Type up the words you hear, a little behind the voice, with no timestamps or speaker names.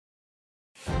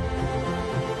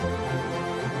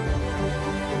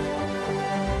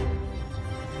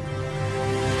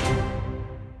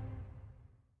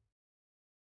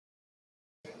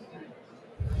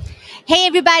Hey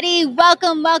everybody,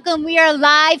 welcome. We are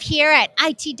live here at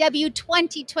ITW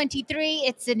 2023.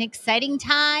 It's an exciting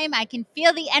time. I can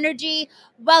feel the energy.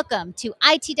 Welcome to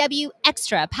ITW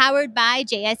Extra, powered by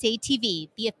JSA TV,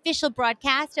 the official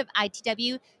broadcast of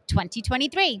ITW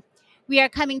 2023. We are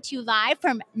coming to you live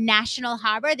from National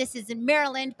Harbor. This is in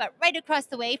Maryland, but right across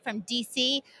the way from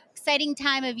DC. Exciting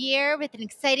time of year with an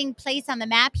exciting place on the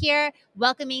map here,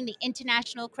 welcoming the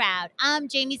international crowd. I'm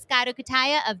Jamie Scott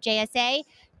Okataya of JSA.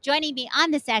 Joining me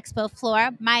on this expo floor,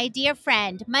 my dear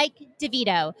friend, Mike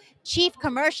DeVito, Chief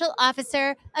Commercial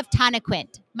Officer of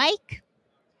Tonaquint. Mike,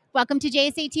 welcome to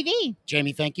JSA TV.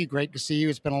 Jamie, thank you. Great to see you.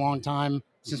 It's been a long time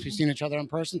since we've seen each other in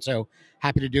person, so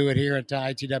happy to do it here at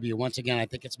ITW. Once again, I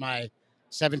think it's my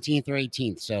 17th or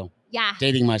 18th, so Yeah.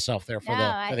 dating myself there for the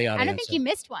audience. I don't think you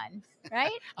missed one,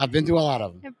 right? I've been to a lot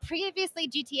of them. Previously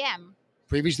GTM.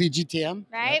 Previously GTM,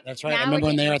 right? Yep, that's right. Now I remember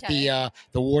when they were at the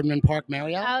Wardman Park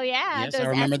Marriott. Oh yeah, yes, those I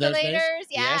remember escalators. those days.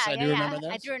 Yeah, yes, I do remember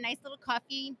those. I drew a nice little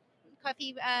coffee.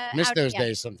 Miss those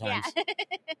days sometimes. Yeah.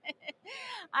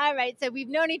 All right, so we've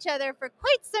known each other for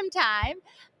quite some time,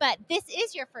 but this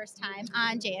is your first time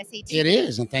on JSA TV. It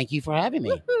is, and thank you for having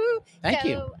me. Woo-hoo. Thank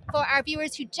you. For our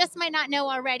viewers who just might not know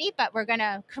already, but we're going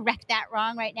to correct that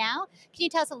wrong right now, can you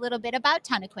tell us a little bit about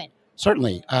Tonaquint?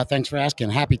 Certainly. Thanks for asking.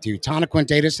 Happy to. Tonaquint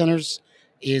Data Centers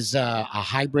is a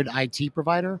hybrid IT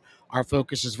provider. Our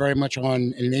focus is very much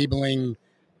on enabling,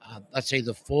 let's say,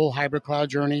 the full hybrid cloud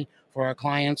journey for our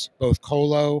clients, both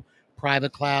colo,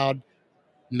 private cloud,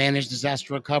 managed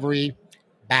disaster recovery,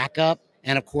 backup,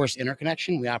 and of course,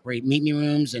 interconnection. We operate meet-me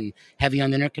rooms and heavy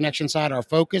on the interconnection side. Our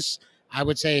focus, I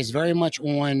would say, is very much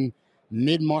on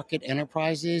mid-market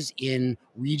enterprises in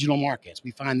regional markets.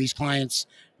 We find these clients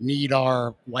need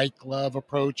our white glove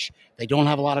approach. They don't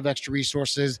have a lot of extra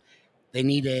resources. They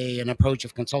need an approach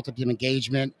of consultative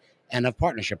engagement and of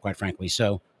partnership, quite frankly.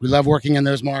 So we love working in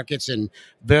those markets and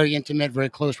very intimate, very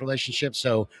close relationships.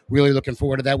 So really looking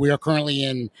forward to that. We are currently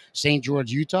in St.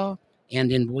 George, Utah, and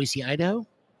in Boise, Idaho.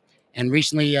 And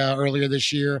recently, earlier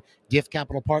this year, Diff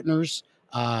Capital Partners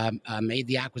made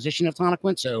the acquisition of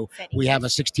Tonaquint. So we have a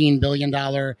 $16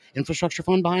 billion infrastructure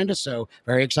fund behind us. So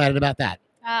very excited about that.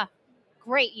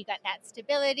 Great. You got that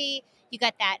stability. You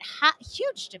got that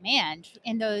huge demand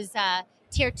in those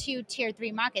tier 2, tier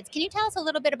 3 markets. Can you tell us a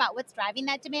little bit about what's driving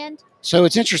that demand? So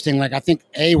it's interesting. Like, I think,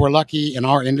 we're lucky in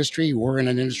our industry. We're in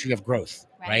an industry of growth,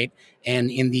 right? And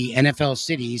in the NFL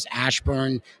cities,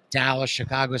 Ashburn, Dallas,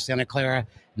 Chicago, Santa Clara,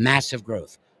 massive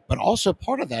growth. But also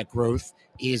part of that growth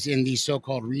is in these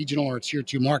so-called regional or tier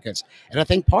 2 markets. And I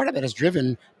think part of it is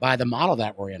driven by the model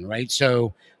that we're in, right?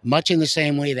 So much in the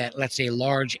same way that, let's say,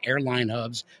 large airline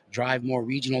hubs drive more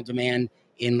regional demand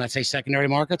in, let's say, secondary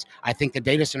markets, I think the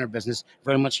data center business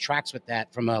very much tracks with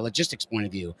that from a logistics point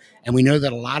of view. And we know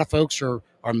that a lot of folks are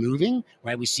moving,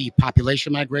 right? We see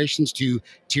population migrations to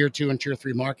tier 2 and tier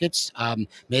 3 markets,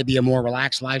 maybe a more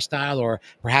relaxed lifestyle, or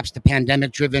perhaps the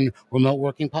pandemic-driven remote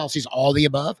working policies, all the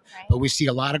above. Right. But we see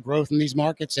a lot of growth in these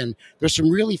markets, and there's some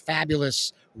really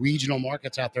fabulous regional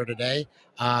markets out there today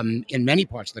in many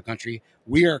parts of the country.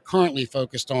 We are currently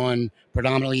focused on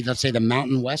predominantly, let's say, the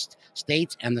Mountain West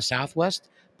states and the Southwest,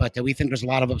 but we think there's a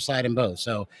lot of upside in both.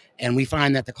 So, and we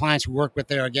find that the clients we work with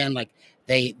there, again, like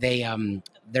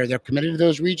they're committed to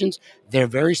those regions. They're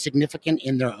very significant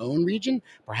in their own region,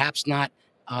 perhaps not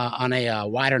on a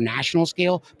wider national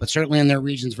scale, but certainly in their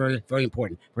regions, very, very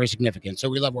important, very significant. So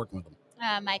we love working with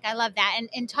them. Mike, I love that.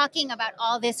 And talking about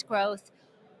all this growth,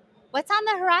 what's on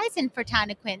the horizon for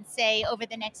Tonaquint, say, over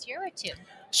the next year or two?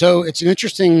 So it's an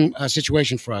interesting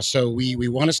situation for us. So we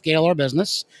want to scale our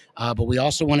business, but we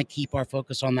also want to keep our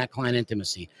focus on that client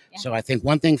intimacy. Yeah. So I think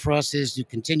one thing for us is to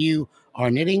continue our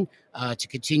knitting, to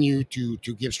continue to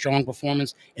give strong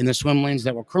performance in the swim lanes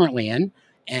that we're currently in,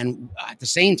 and at the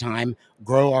same time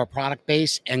grow our product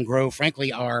base and grow,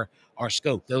 frankly, our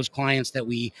scope, those clients that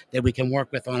we can work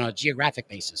with on a geographic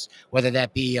basis, whether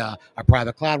that be a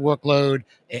private cloud workload,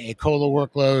 a colo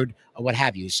workload, or what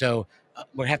have you. So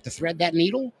we have to thread that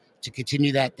needle to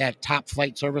continue that top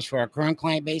flight service for our current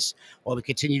client base while we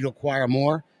continue to acquire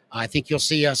more. I think you'll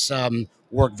see us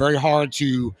work very hard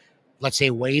to, let's say,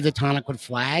 wave the Tonaquint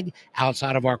flag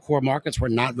outside of our core markets. We're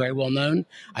not very well known.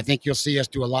 I think you'll see us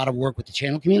do a lot of work with the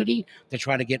channel community to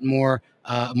try to get more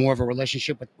of a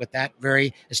relationship with that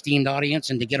very esteemed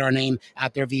audience and to get our name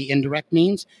out there via indirect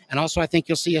means. And also, I think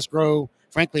you'll see us grow,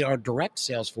 frankly, our direct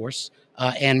sales force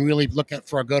and really look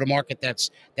for a go-to-market that's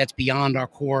beyond our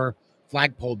core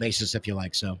flagpole basis, if you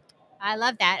like. So I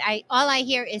love that. All I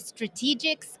hear is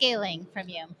strategic scaling from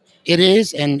you. It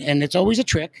is, and it's always a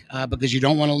trick because you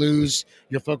don't want to lose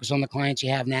your focus on the clients you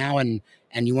have now, and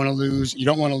you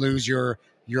don't want to lose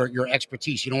your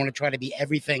expertise. You don't want to try to be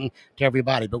everything to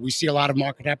everybody, but we see a lot of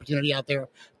market opportunity out there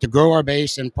to grow our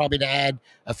base and probably to add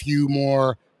a few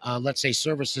more, let's say,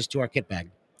 services to our kit bag.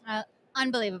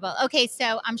 Unbelievable. Okay,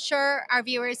 so I'm sure our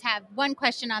viewers have one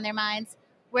question on their minds.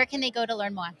 Where can they go to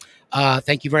learn more?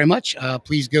 Thank you very much.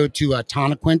 Please go to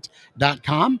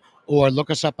Tonaquint.com or look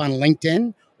us up on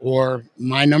LinkedIn, or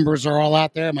my numbers are all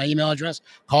out there, my email address.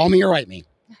 Call me or write me.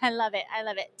 I love it. I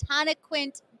love it.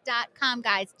 Tonaquint.com,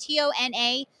 guys.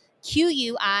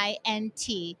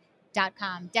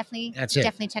 TONAQUINT.com. Definitely, That's it.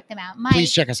 definitely check them out. Mike,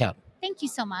 Please check us out. thank you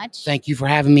so much. Thank you for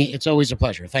having me. It's always a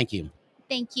pleasure. Thank you.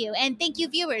 Thank you. And thank you,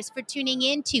 viewers, for tuning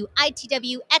in to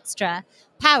ITW Extra,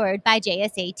 powered by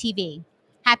JSA TV.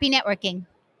 Happy networking.